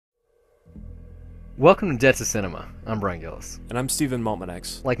Welcome to Debt to Cinema. I'm Brian Gillis. And I'm Steven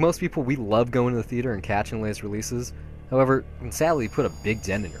Maltmanex. Like most people, we love going to the theater and catching the latest releases. However, it can sadly put a big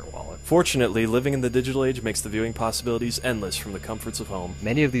dent in your wallet. Fortunately, living in the digital age makes the viewing possibilities endless from the comforts of home.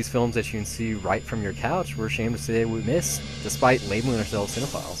 Many of these films that you can see right from your couch, we're ashamed to say we miss, despite labeling ourselves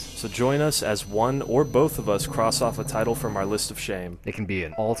cinephiles. So join us as one or both of us cross off a title from our list of shame. It can be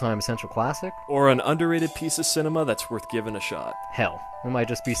an all-time essential classic, or an underrated piece of cinema that's worth giving a shot. Hell, it might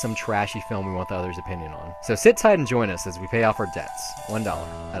just be some trashy film we want the other's opinion on. So sit tight and join us as we pay off our debts, $1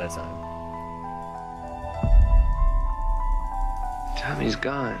 at a time. Tommy's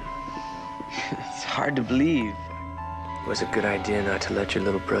gone. It's hard to believe. It was a good idea not to let your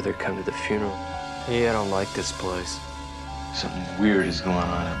little brother come to the funeral. Hey, I don't like this place. Something weird is going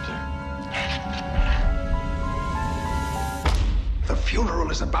on up there. The funeral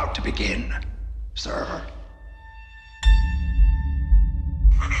is about to begin, sir.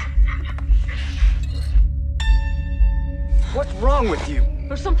 What's wrong with you?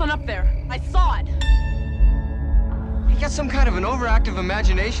 There's something up there. I saw it. You got some kind of an overactive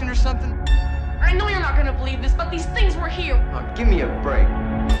imagination or something? I know you're not gonna believe this, but these things were here. Oh, give me a break.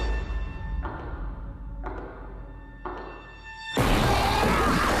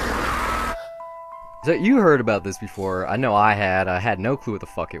 So you heard about this before. I know I had. I had no clue what the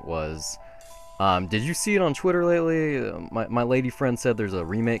fuck it was. Did you see it on Twitter lately? My lady friend said there's a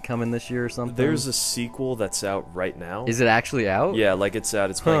remake coming this year or something. There's a sequel that's out right now. Is it actually out? Yeah, like it's out.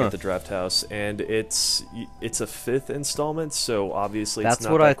 It's playing at the Draft House, and it's a fifth installment. So obviously, that's it's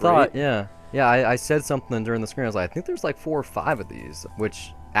not what that I thought. great. Yeah, yeah. I said something during the screen. I was like, I think there's like 4 or 5 of these,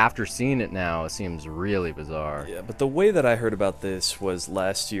 which after seeing it now, it seems really bizarre. Yeah, but the way that I heard about this was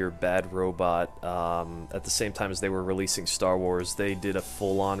last year, Bad Robot, at the same time as they were releasing Star Wars, they did a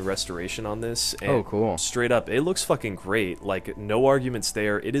full-on restoration on this. And oh, cool. Straight up, it looks fucking great. Like, no arguments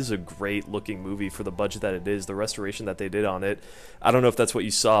there. It is a great-looking movie for the budget that it is. The restoration that they did on it, I don't know if that's what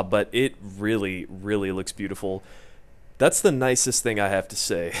you saw, but it really, really looks beautiful. That's the nicest thing I have to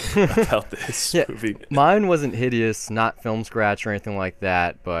say about this movie. Mine wasn't hideous, not film scratch or anything like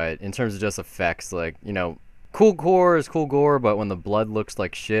that, but in terms of just effects, like, you know, cool gore is cool gore, but when the blood looks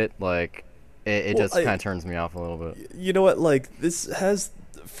like shit, like, it just kind of turns me off a little bit. You know what, like, this has,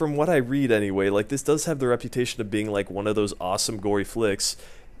 from what I read anyway, like, this does have the reputation of being, like, one of those awesome gory flicks.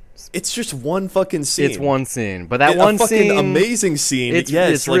 It's just one fucking scene. It's one scene, but that one fucking scene, amazing scene. It's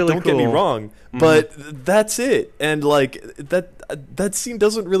like, really don't get me wrong, but that's it. And like that scene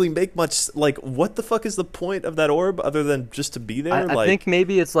doesn't really make much. Like, what the fuck is the point of that orb other than just to be there? I think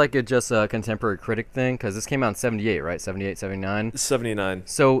maybe it's like just a contemporary critic thing, because this came out in 78, right? 78, 79? 79.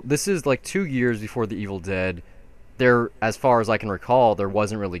 So this is like 2 years before The Evil Dead. There, as far as I can recall, there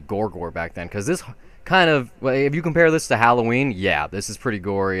wasn't really gore back then, because this kind of, if you compare this to Halloween, yeah, this is pretty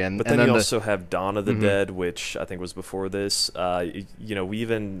gory. But then you also have Dawn of the Dead, which I think was before this. You know,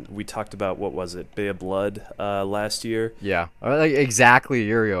 we talked about, what was it, Bay of Blood last year. Yeah, like exactly a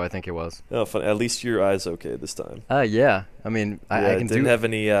year ago, I think it was. Oh, fun. At least your eye's okay this time. Yeah. I mean, I can didn't have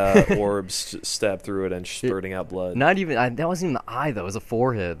any orbs stabbed through it and spurting out blood. Not even, that wasn't even the eye, though. It was a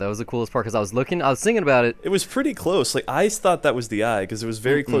forehead. That was the coolest part, because I was thinking about it. It was pretty close. Like, I thought that was the eye, because it was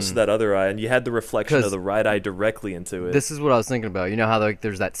very close to that other eye, and you had the reflection of the right eye directly into it. This is what I was thinking about. You know how like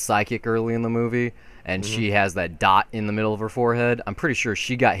there's that psychic early in the movie, and she has that dot in the middle of her forehead? I'm pretty sure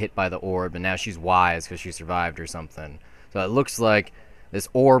she got hit by the orb, and now she's wise because she survived or something. So it looks like this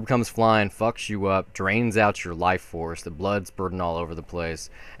orb comes flying, fucks you up, drains out your life force, the blood's spurting all over the place,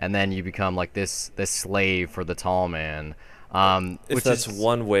 and then you become like this slave for the tall man. If that's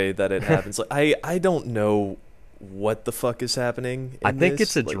one way that it happens. Like, I don't know what the fuck is happening in I think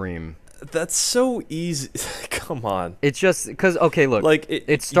this. it's a dream. That's so easy. Come on. It's just because, okay, look, like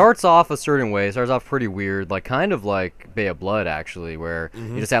it starts off a certain way. It starts off pretty weird, like kind of like Bay of Blood, actually, where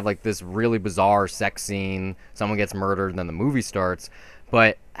you just have like this really bizarre sex scene. Someone gets murdered, and then the movie starts.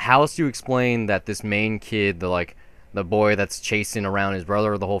 But how else do you explain that this main kid, the boy that's chasing around his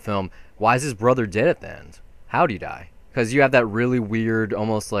brother the whole film, why is his brother dead at the end? How'd he die? Because you have that really weird,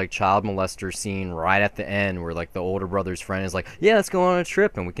 almost like child molester scene right at the end where like the older brother's friend is like, yeah, let's go on a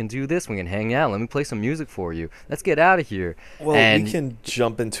trip and we can do this, we can hang out, let me play some music for you, let's get out of here. Well, we can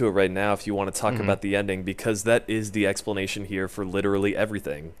jump into it right now if you want to talk about the ending, because that is the explanation here for literally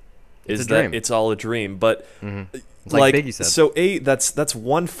everything. Is that it's all a dream, but like Biggie said. So that's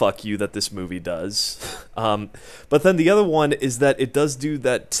one fuck you that this movie does, but then the other one is that it does do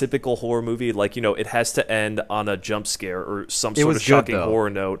that typical horror movie, like, you know, it has to end on a jump scare or some sort of shocking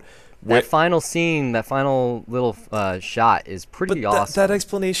horror note. that final scene, that final little shot is pretty awesome. That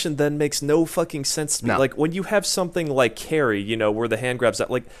explanation then makes no fucking sense to me. No. Like, when you have something like Carrie, you know, where the hand grabs that,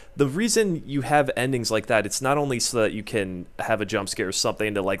 like, the reason you have endings like that, it's not only so that you can have a jump scare or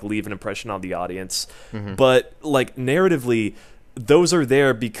something to, like, leave an impression on the audience, but, like, narratively, those are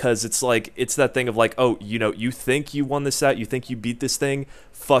there because it's like, it's that thing of like, oh, you know, you think you won this out, you think you beat this thing,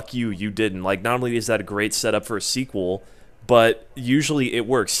 fuck you, you didn't. Like, not only is that a great setup for a sequel, but usually it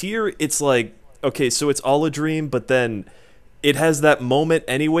works. Here, it's like, okay, so it's all a dream, but then it has that moment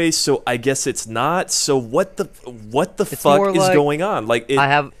anyway, so I guess it's not. So what the fuck is going on? Like,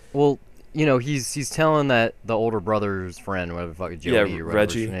 well, you know, he's telling that the older brother's friend, whatever the fuck, Jody, or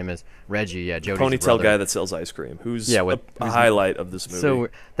whatever his name is, Reggie, Jody's ponytail brother. guy that sells ice cream, who's a highlight of this movie. So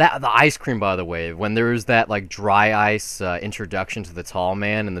the ice cream, by the way, when there was that like dry ice introduction to the tall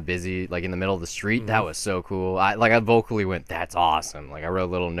man in the busy, like in the middle of the street, that was so cool. I vocally went, "That's awesome!" Like I wrote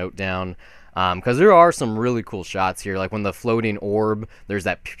a little note down. Because there are some really cool shots here, like when the floating orb, there's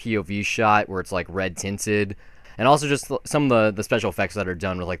that POV shot where it's like red tinted. And also just some of the special effects that are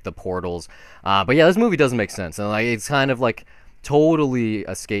done with like the portals. But yeah, this movie doesn't make sense. And like it's kind of like totally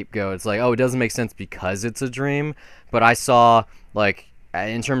a scapegoat. It's like, oh, it doesn't make sense because it's a dream. But I saw like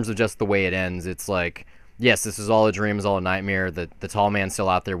in terms of just the way it ends, it's like, yes, this is all a dream, it's all a nightmare. The tall man's still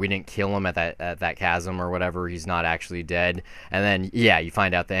out there. We didn't kill him at that chasm or whatever. He's not actually dead. And then yeah, you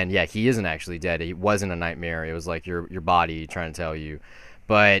find out the end. Yeah, he isn't actually dead. It wasn't a nightmare. It was like your body trying to tell you.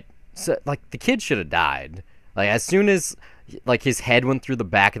 But so, like the kid should have died. Like, as soon as, like, his head went through the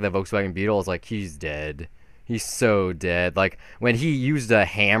back of the Volkswagen Beetle, I was like, he's dead. He's so dead. Like, when he used a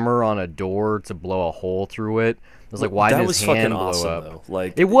hammer on a door to blow a hole through it, I was like, why did his hand blow up? Though.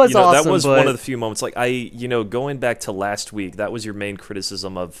 Like, it was awesome, that was but one of the few moments. Like, going back to last week, that was your main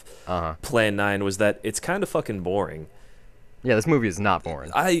criticism of Plan 9, was that it's kind of fucking boring. Yeah, this movie is not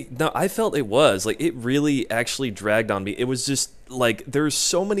boring. I felt it was. Like, it really actually dragged on me. It was just, like, there's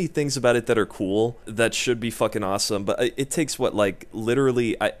so many things about it that are cool that should be fucking awesome, but it takes, what, like,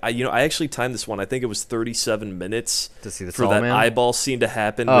 literally, I actually timed this one. I think it was 37 minutes to see the for that eyeball scene to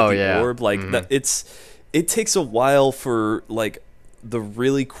happen with the orb. Like, it takes a while for, like, the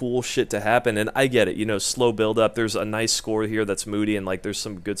really cool shit to happen, and I get it, you know, slow build up. There's a nice score here that's moody, and, like, there's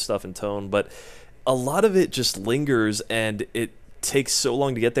some good stuff in tone, but a lot of it just lingers, and it takes so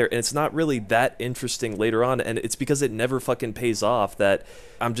long to get there, and it's not really that interesting later on, and it's because it never fucking pays off that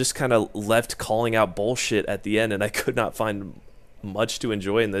I'm just kind of left calling out bullshit at the end, and I could not find much to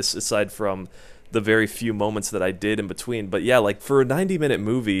enjoy in this aside from the very few moments that I did in between. But yeah, like for a 90-minute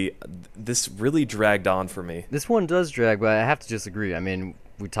movie, this really dragged on for me. This one does drag, but I have to disagree. I mean,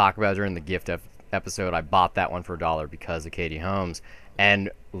 we talked about it during the gift episode. I bought that one for $1 because of Katie Holmes.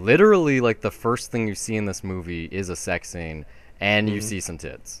 And literally, like, the first thing you see in this movie is a sex scene, and you see some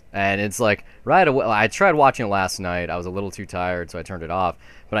tits. And it's like, right away, I tried watching it last night. I was a little too tired, so I turned it off.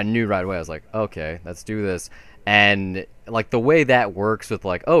 But I knew right away, I was like, okay, let's do this. And, like, the way that works with,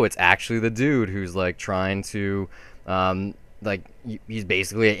 like, oh, it's actually the dude who's, like, trying to, like, he's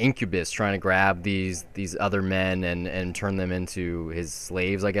basically an incubus trying to grab these other men and turn them into his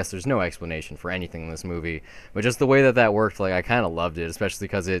slaves. I guess there's no explanation for anything in this movie, but just the way that worked, like, I kind of loved it, especially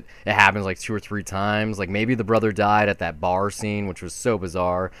because it happens like 2 or 3 times. Like, maybe the brother died at that bar scene, which was so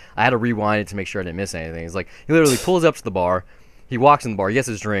bizarre. I had to rewind it to make sure I didn't miss anything. It's like he literally pulls up to the bar, he walks in the bar, he gets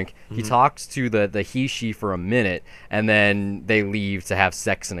his drink, he talks to the he-she for a minute, and then they leave to have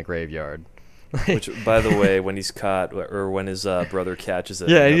sex in a graveyard. Which, by the way, when he's caught, or when his brother catches it,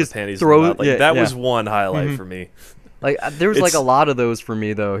 yeah, he just panties throws. Like, that was one highlight for me. Like, there's like a lot of those for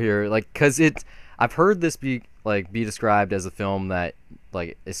me though here, like, because I've heard this be described as a film that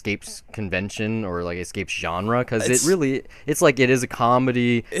like escapes convention or like escapes genre, because it's like it is a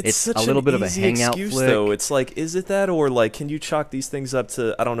comedy. It's such a little bit of a easy hangout excuse, flick. though. It's like, is it that, or like, can you chalk these things up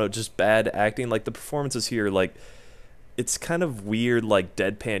to, I don't know, just bad acting? Like, the performances here, like, it's kind of weird, like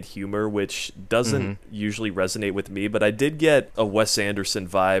deadpan humor, which doesn't usually resonate with me, but I did get a Wes Anderson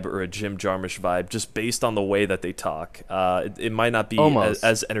vibe or a Jim Jarmusch vibe just based on the way that they talk. It might not be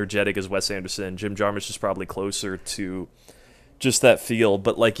as energetic as Wes Anderson. Jim Jarmusch is probably closer to just that feel,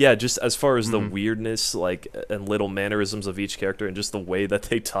 but like, yeah, just as far as the weirdness, like, and little mannerisms of each character and just the way that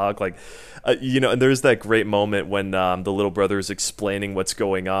they talk, like, you know, and there's that great moment when the little brother is explaining what's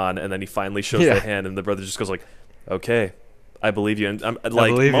going on, and then he finally shows the hand, and the brother just goes like, okay, I believe you. And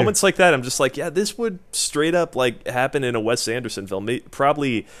like, moments like that, I'm just like, yeah, this would straight up like happen in a Wes Anderson film.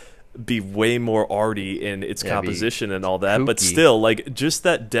 Probably be way more arty in its composition and all that, but still, like, just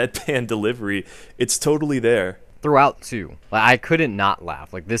that deadpan delivery, it's totally there throughout too. Like, I couldn't not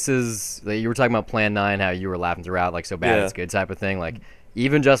laugh. Like, this is, like, you were talking about Plan 9, how you were laughing throughout, like, so bad it's good type of thing. Like,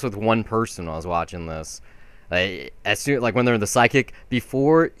 even just with one person when I was watching this. As soon like when they're in the psychic,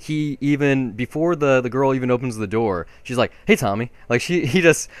 before the girl even opens the door, she's like, "Hey Tommy," like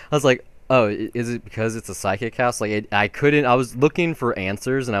I was like, "Oh, is it because it's a psychic house?" Like I was looking for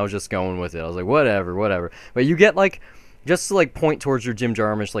answers and I was just going with it. I was like, whatever. But you get like, just to like point towards your Jim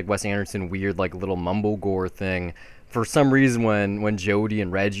Jarmusch, like Wes Anderson weird like little mumble gore thing. For some reason, when Jody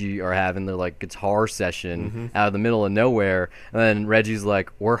and Reggie are having their like guitar session out of the middle of nowhere, and then Reggie's like,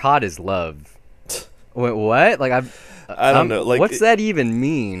 "We're hot as love." Wait, what? Like I don't know. Like, what's that even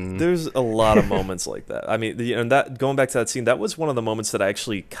mean? There's a lot of moments like that. I mean, and that going back to that scene, that was one of the moments that I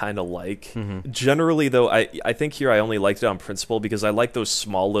actually kind of like. Generally, though, I think here I only liked it on principle because I like those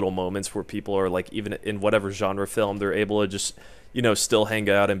small little moments where people are like, even in whatever genre film, they're able to just still hang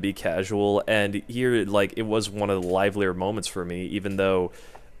out and be casual. And here, like, it was one of the livelier moments for me, even though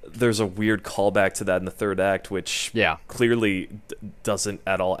there's a weird callback to that in the third act, which clearly doesn't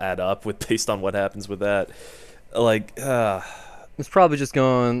at all add up with based on what happens with that. Like, it's probably just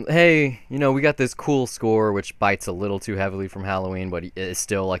going, hey, we got this cool score, which bites a little too heavily from Halloween, but it's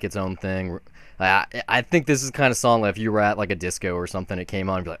still like its own thing. I think this is the kind of song that if you were at like a disco or something, it came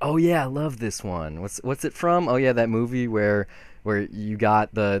on, and be like, oh yeah, I love this one. What's it from? Oh yeah, that movie where you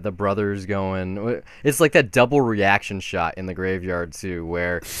got the brothers going. It's like that double reaction shot in the graveyard too,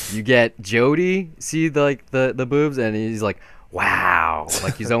 where you get Jody see the boobs and he's like, wow,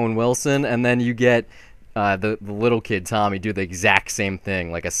 like he's Owen Wilson, and then you get the little kid Tommy do the exact same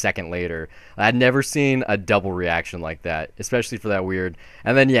thing like a second later. I'd never seen a double reaction like that, especially for that weird.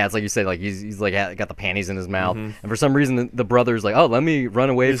 And then it's like you said, like he's like got the panties in his mouth, and for some reason the brother's like, oh, let me run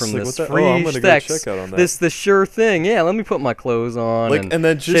away from this free I'm gonna sex, go check out on that. this sure thing. Yeah, let me put my clothes on. Like, and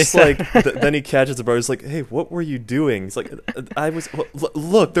then just like then he catches the brother's like, hey, what were you doing? He's like, I was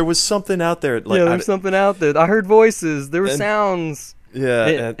look, there was something out there. Like, there was something out there. I heard voices. There were sounds.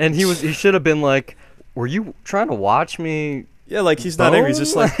 Yeah, and he should have been like, were you trying to watch me? Yeah, like he's not angry. He's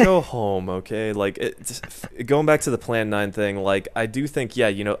just like, go home, okay? Like, going back to the Plan 9 thing, like, I do think,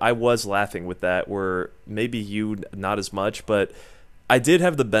 I was laughing with that, where maybe you not as much, but I did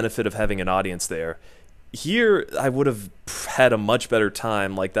have the benefit of having an audience there. Here, I would have had a much better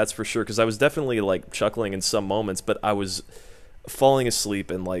time, like, that's for sure, because I was definitely, like, chuckling in some moments, but I was falling asleep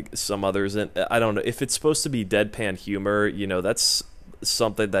in, like, some others, and I don't know, if it's supposed to be deadpan humor, that's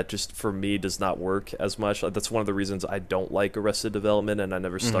something that just for me does not work as much. That's one of the reasons I don't like Arrested Development and I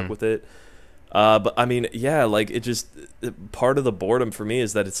never stuck with it. But I mean, like it just part of the boredom for me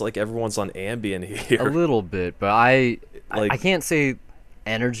is that it's like everyone's on Ambien here. A little bit, but I can't say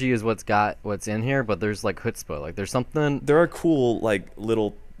energy is what's in here, but there's like chutzpah. Like there's something. There are cool like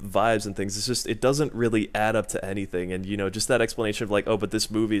little vibes and things. It's just it doesn't really add up to anything. And just that explanation of like, oh, but this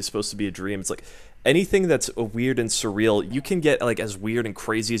movie is supposed to be a dream. It's like anything that's weird and surreal, you can get like as weird and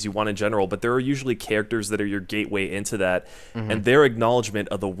crazy as you want in general, but there are usually characters that are your gateway into that, and their acknowledgement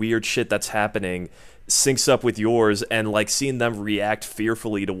of the weird shit that's happening syncs up with yours, and like seeing them react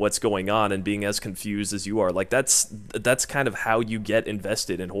fearfully to what's going on and being as confused as you are, like that's kind of how you get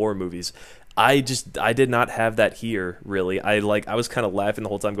invested in horror movies. I did not have that here, really. I was kind of laughing the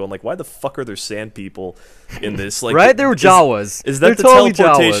whole time, going like, "Why the fuck are there sand people in this?" Like, right? There were Jawas. Is that the totally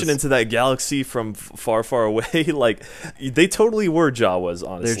teleportation Jawas into that galaxy from far, far away? Like, they totally were Jawas.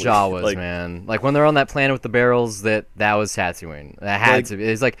 Honestly, they're Jawas, like, man. Like when they're on that planet with the barrels, that was Tatooine. That had to be.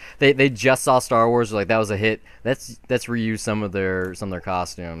 It's like they just saw Star Wars. Like that was a hit. That's reused some of their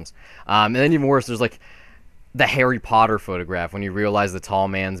costumes. And then even worse, there's like the Harry Potter photograph when you realize the tall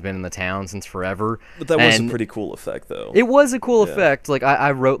man's been in the town since forever. But that was a pretty cool effect, though. It was a cool effect. Like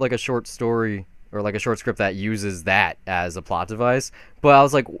I wrote like a short story or like a short script that uses that as a plot device. But I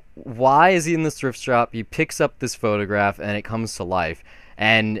was like, why is he in this thrift shop? He picks up this photograph and it comes to life.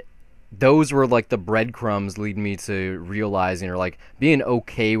 And those were like the breadcrumbs leading me to realizing or like being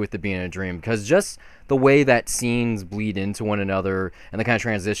okay with it being a dream, because just the way that scenes bleed into one another and the kind of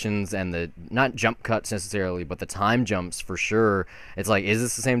transitions and the not jump cuts necessarily, but the time jumps for sure. It's like, is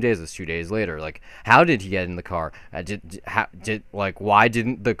this the same day? Is this 2 days later? Like, how did he get in the car? Why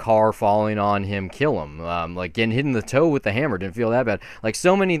didn't the car falling on him kill him? Like getting hit in the toe with the hammer didn't feel that bad. Like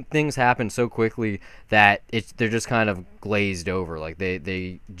so many things happen so quickly that they're just kind of glazed over. Like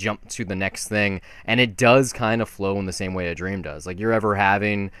they jump to the next thing, and it does kind of flow in the same way a dream does. Like you're ever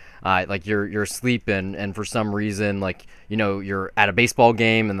having like you're sleeping and for some reason, like, you're at a baseball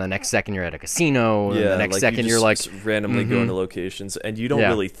game and the next second you're at a casino, and the next second you're like randomly going to locations and you don't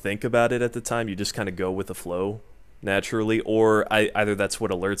really think about it at the time. You just kind of go with the flow naturally, or either that's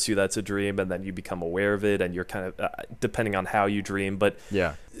what alerts you that's a dream and then you become aware of it and you're kind of depending on how you dream. But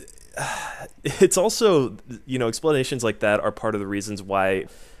it's also, explanations like that are part of the reasons why,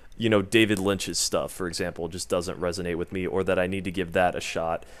 David Lynch's stuff, for example, just doesn't resonate with me, or that I need to give that a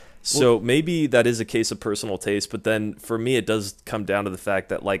shot. So maybe that is a case of personal taste, but then for me it does come down to the fact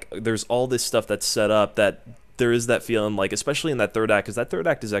that like there's all this stuff that's set up that there is that feeling, like especially in that third act, because that third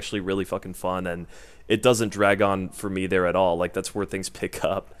act is actually really fucking fun, and it doesn't drag on for me there at all. Like that's where things pick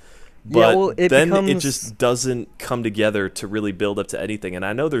up. But it just doesn't come together to really build up to anything. And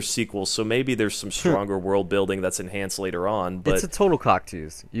I know there's sequels, so maybe there's some stronger world building that's enhanced later on. But it's a total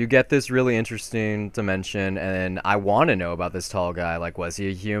cocktease. You get this really interesting dimension, and I want to know about this tall guy. Like, was he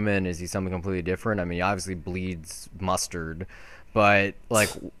a human? Is he something completely different? I mean, he obviously bleeds mustard. But, like,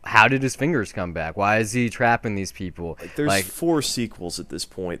 how did his fingers come back? Why is he trapping these people? There's 4 sequels at this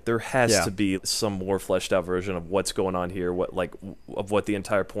point. There has to be some more fleshed out version of what's going on here, of what the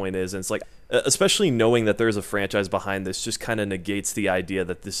entire point is. And it's like, especially knowing that there's a franchise behind this just kind of negates the idea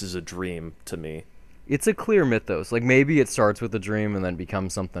that this is a dream to me. It's a clear mythos. Like, maybe it starts with a dream and then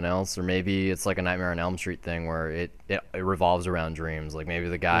becomes something else, or maybe it's like a Nightmare on Elm Street thing where it revolves around dreams. Like, maybe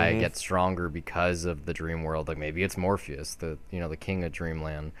the guy gets stronger because of the dream world. Like, maybe it's Morpheus, the king of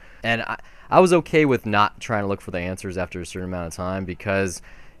Dreamland. And I was okay with not trying to look for the answers after a certain amount of time, because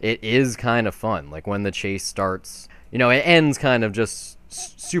it is kind of fun. Like, when the chase starts, it ends kind of just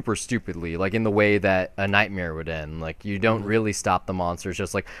super stupidly, like in the way that a nightmare would end. Like, you don't really stop the monsters,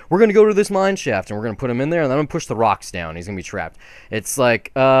 just like, we're gonna go to this mine shaft and we're gonna put him in there and then I'm gonna push the rocks down, he's gonna be trapped. It's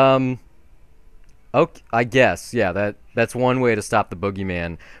like, okay, I guess, yeah, that's one way to stop the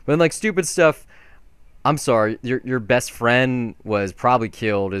boogeyman. But like stupid stuff, I'm sorry, your best friend was probably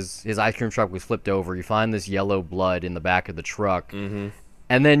killed, his ice cream truck was flipped over, you find this yellow blood in the back of the truck, and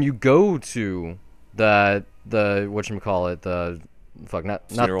then you go to the whatchamacallit, the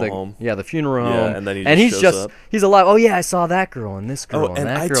funeral home. Yeah, the funeral home. And then he's alive. Oh yeah, I saw that girl and this girl and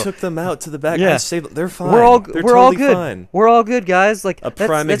that girl. I took them out to the back. Yeah, I say they're fine. We're all totally good. Fine. We're all good, guys. Like a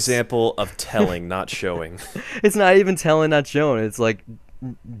prime example of telling, not showing. It's not even telling, not showing. It's like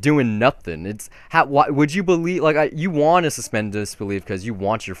doing nothing. It's why would you believe? Like you want to suspend disbelief because you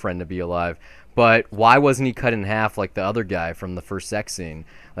want your friend to be alive. But why wasn't he cut in half like the other guy from the first sex scene?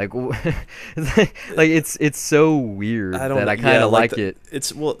 Like, it's so weird that I kind of like it.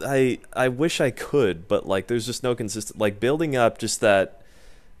 It's I wish I could, but like there's just no consistent like building up just that,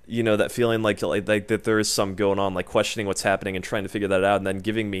 that feeling like that there is some going on, like questioning what's happening and trying to figure that out, and then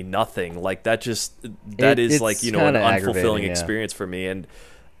giving me nothing. Like that is an unfulfilling experience for me, and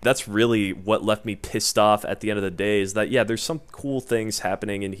that's really what left me pissed off at the end of the day, is that there's some cool things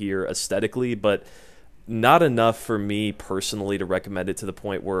happening in here aesthetically, but not enough for me personally to recommend it to the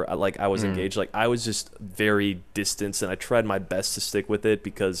point where I was engaged. Like I was just very distanced, and I tried my best to stick with it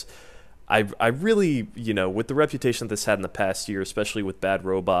because I really, with the reputation that this had in the past year, especially with Bad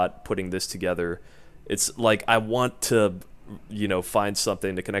Robot putting this together, it's like I want to find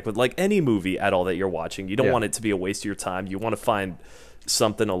something to connect with. Like any movie at all that you're watching, you don't want it to be a waste of your time. You want to find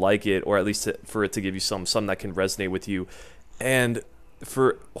something to like it, or at least for it to give you something that can resonate with you. And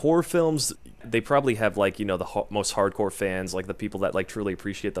for horror films, they probably have like the most hardcore fans, like the people that like truly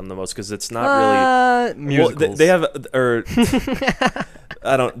appreciate them the most, because it's not really musicals. Well, they have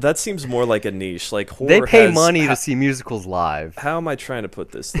I don't. That seems more like a niche. Like horror, they pay money to see musicals live. How am I trying to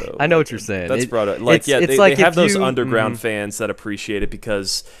put this though? I know what you're saying. That's brought up. Like they have those underground fans that appreciate it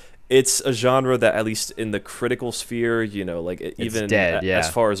because it's a genre that, at least in the critical sphere, even dead, as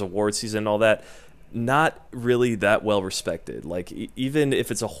far as award season and all that, not really that well respected. Like even if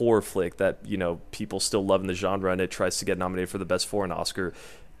it's a horror flick that people still love in the genre and it tries to get nominated for the best foreign Oscar,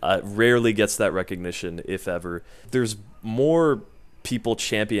 rarely gets that recognition, if ever. There's more people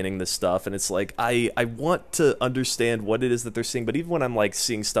championing this stuff, and it's like I want to understand what it is that they're seeing, but even when I'm like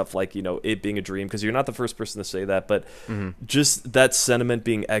seeing stuff like it being a dream, because you're not the first person to say that, but just that sentiment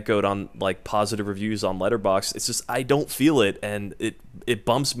being echoed on like positive reviews on Letterboxd, it's just I don't feel it, and it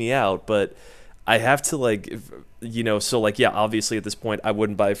bumps me out. But I have to obviously at this point I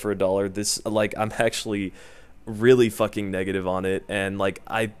wouldn't buy it for $1. This I'm actually really fucking negative on it, and like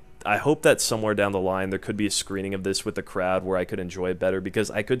I hope that somewhere down the line there could be a screening of this with the crowd where I could enjoy it better, because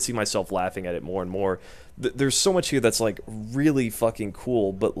I could see myself laughing at it more and more. There's so much here that's like really fucking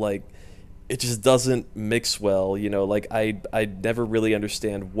cool, but like it just doesn't mix well. Like I never really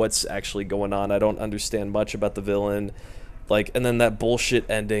understand what's actually going on. I don't understand much about the villain. Like, and then that bullshit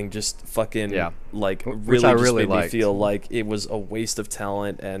ending just fucking really made me feel like it was a waste of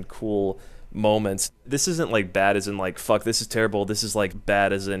talent and cool moments. This isn't like bad as in like fuck this is terrible. This is like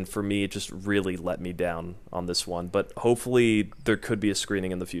bad as in, for me, it just really let me down on this one. But hopefully there could be a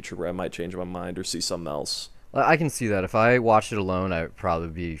screening in the future where I might change my mind or see something else. I can see that. If I watched it alone, I would probably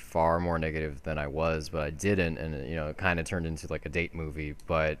be far more negative than I was, but I didn't, and it kind of turned into like a date movie.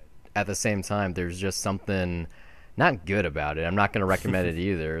 But at the same time, there's just something not good about it. I'm not going to recommend it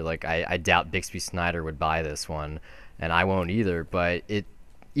either. Like I doubt Bixby Snyder would buy this one, and I won't either. But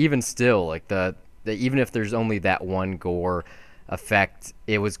even still, like the even if there's only that one gore effect,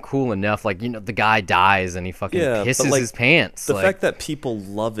 it was cool enough. Like, the guy dies and he fucking pisses his pants. The fact that people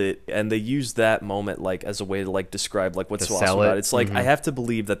love it and they use that moment like as a way to like describe like what's so awesome about it. It's like I have to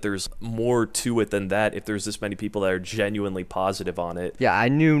believe that there's more to it than that if there's this many people that are genuinely positive on it. Yeah, I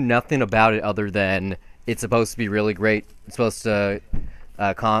knew nothing about it other than it's supposed to be really great. It's supposed to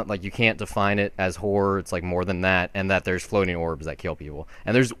like you can't define it as horror. It's like more than that, and that there's floating orbs that kill people,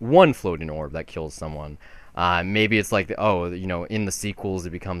 and there's one floating orb that kills someone. Maybe it's like, in the sequels it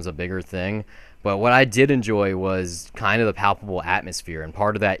becomes a bigger thing. But what I did enjoy was kind of the palpable atmosphere, and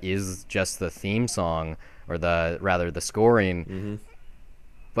part of that is just the theme song, or the scoring. Mm-hmm.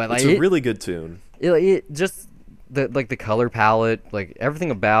 But it's a really good tune. It just the color palette, like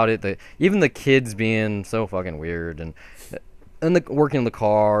everything about it. Even the kids being so fucking weird, and working in the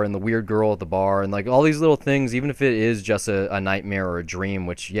car, and the weird girl at the bar, and like all these little things, even if it is just a nightmare or a dream,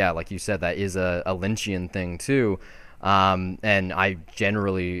 which, yeah, like you said, that is a Lynchian thing too. And I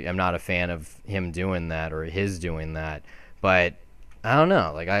generally am not a fan of him doing that or his doing that, but I don't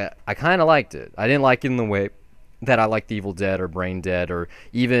know, like I kind of liked it. I didn't like it in the way that I liked Evil Dead or Brain Dead, or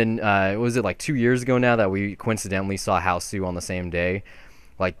even was it like 2 years ago now that we coincidentally saw Hausu on the same day?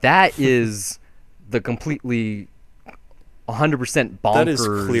 Like that is the completely 100% bonkers. That is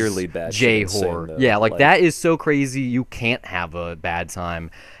clearly bad J-horror. Yeah, like that is so crazy you can't have a bad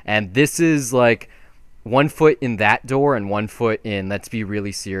time. And this is like 1 foot in that door and 1 foot in let's be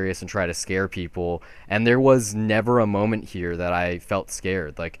really serious and try to scare people. And there was never a moment here that I felt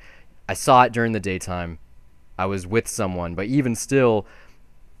scared. Like I saw it during the daytime. I was with someone, but even still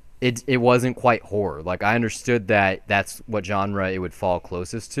it wasn't quite horror. Like I understood that that's what genre it would fall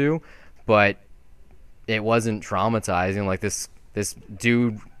closest to, but it wasn't traumatizing. Like this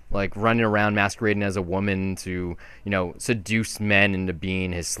dude like running around masquerading as a woman to seduce men into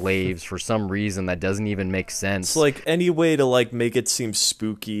being his slaves for some reason that doesn't even make sense. It's like any way to like make it seem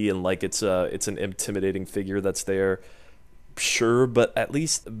spooky and like it's an intimidating figure that's there, sure, but at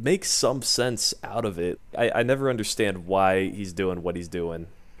least make some sense out of it. I never understand why he's doing what he's doing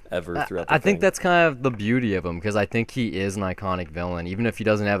ever throughout the I think that's kind of the beauty of him, because I think he is an iconic villain. Even if he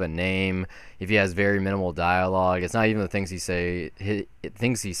doesn't have a name, if he has very minimal dialogue, it's not even the things he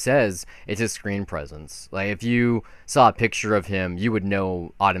says, it's his screen presence. Like if you saw a picture of him, you would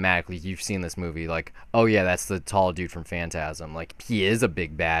know automatically you've seen this movie. Like, oh yeah, that's the tall dude from Phantasm. Like he is a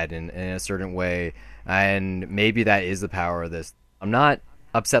big bad in a certain way, and maybe that is the power of this. I'm not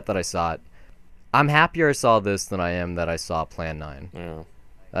upset that I saw it. I'm happier I saw this than I am that I saw Plan 9. Yeah.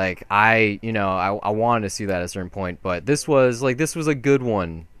 Like I wanted to see that at a certain point, but this was a good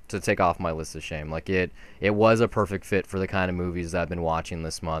one to take off my list of shame. Like it was a perfect fit for the kind of movies that I've been watching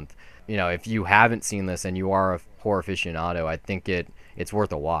this month. If you haven't seen this and you are a horror aficionado, I think it's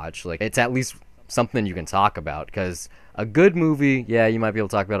worth a watch. Like it's at least something you can talk about, because a good movie, yeah, you might be able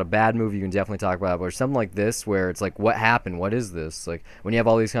to talk about. A bad movie, you can definitely talk about. But something like this, where it's like, what happened? What is this? Like when you have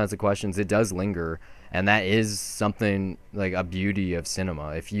all these kinds of questions, it does linger. And that is something like a beauty of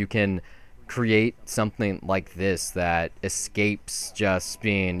cinema. If you can create something like this that escapes just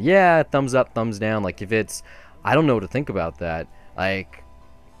being, yeah, thumbs up, thumbs down. Like if it's, I don't know what to think about that. Like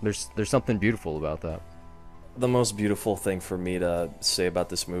there's something beautiful about that. The most beautiful thing for me to say about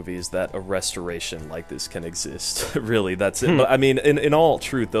this movie is that a restoration like this can exist. Really, that's it. But I mean, in all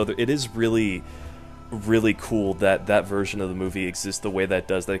truth, though, it is really cool that that version of the movie exists the way that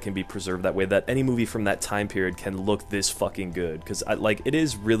does, that it can be preserved that way, that any movie from that time period can look this fucking good, because it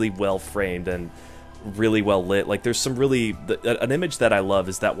is really well framed and really well lit. Like there's some really an image that I love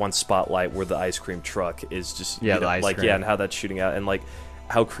is that one spotlight where the ice cream truck is just the ice cream. And how that's shooting out, and like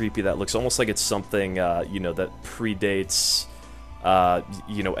how creepy that looks, almost like it's something that predates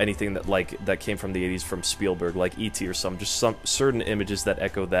anything that came from the 80s from Spielberg, like E.T. or some certain images that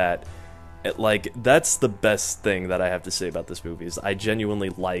echo that. That's the best thing that I have to say about this movie, is I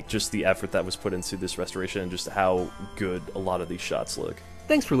genuinely like just the effort that was put into this restoration and just how good a lot of these shots look.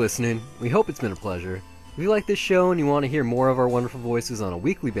 Thanks for listening. We hope it's been a pleasure. If you like this show and you want to hear more of our wonderful voices on a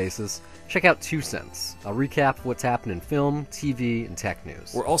weekly basis, check out 2 Cents. I'll recap what's happened in film, TV, and tech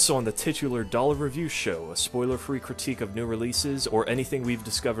news. We're also on the titular Dollar Review Show, a spoiler-free critique of new releases or anything we've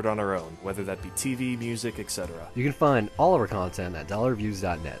discovered on our own, whether that be TV, music, etc. You can find all of our content at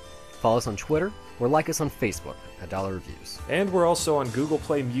dollarreviews.net. Follow us on Twitter, or like us on Facebook at Dollar Reviews. And we're also on Google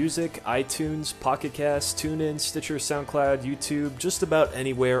Play Music, iTunes, Pocket Cast, TuneIn, Stitcher, SoundCloud, YouTube, just about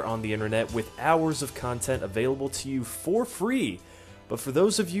anywhere on the internet with hours of content available to you for free. But for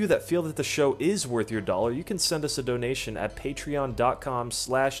those of you that feel that the show is worth your dollar, you can send us a donation at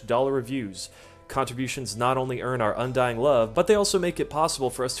patreon.com/dollarreviews. Contributions not only earn our undying love, but they also make it possible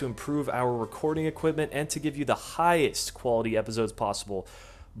for us to improve our recording equipment and to give you the highest quality episodes possible.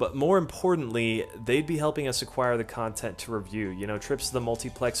 But more importantly, they'd be helping us acquire the content to review. You know, trips to the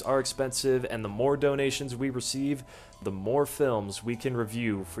multiplex are expensive, and the more donations we receive, the more films we can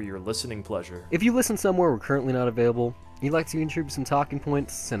review for your listening pleasure. If you listen somewhere we're currently not available, you'd like to contribute some talking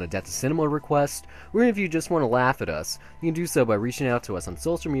points, send a Death to Cinema request, or if you just want to laugh at us, you can do so by reaching out to us on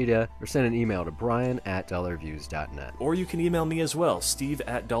social media or send an email to brian@dollarreviews.net. Or you can email me as well,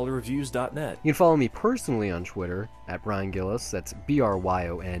 steve@dollarreviews.net. You can follow me personally on Twitter at Brian Gillis, that's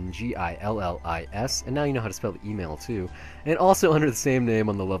BRYONGILLIS, and now you know how to spell the email too, and also under the same name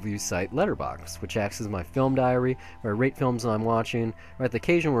on the lovely site Letterboxd, which acts as my film diary, where I rate films I'm watching, write the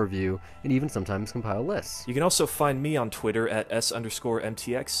occasional review, and even sometimes compile lists. You can also find me on Twitter at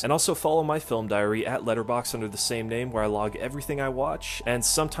S_MTX, and also follow my film diary at Letterboxd under the same name, where I log everything I watch, and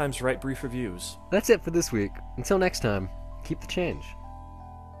sometimes write brief reviews. That's it for this week. Until next time, keep the change.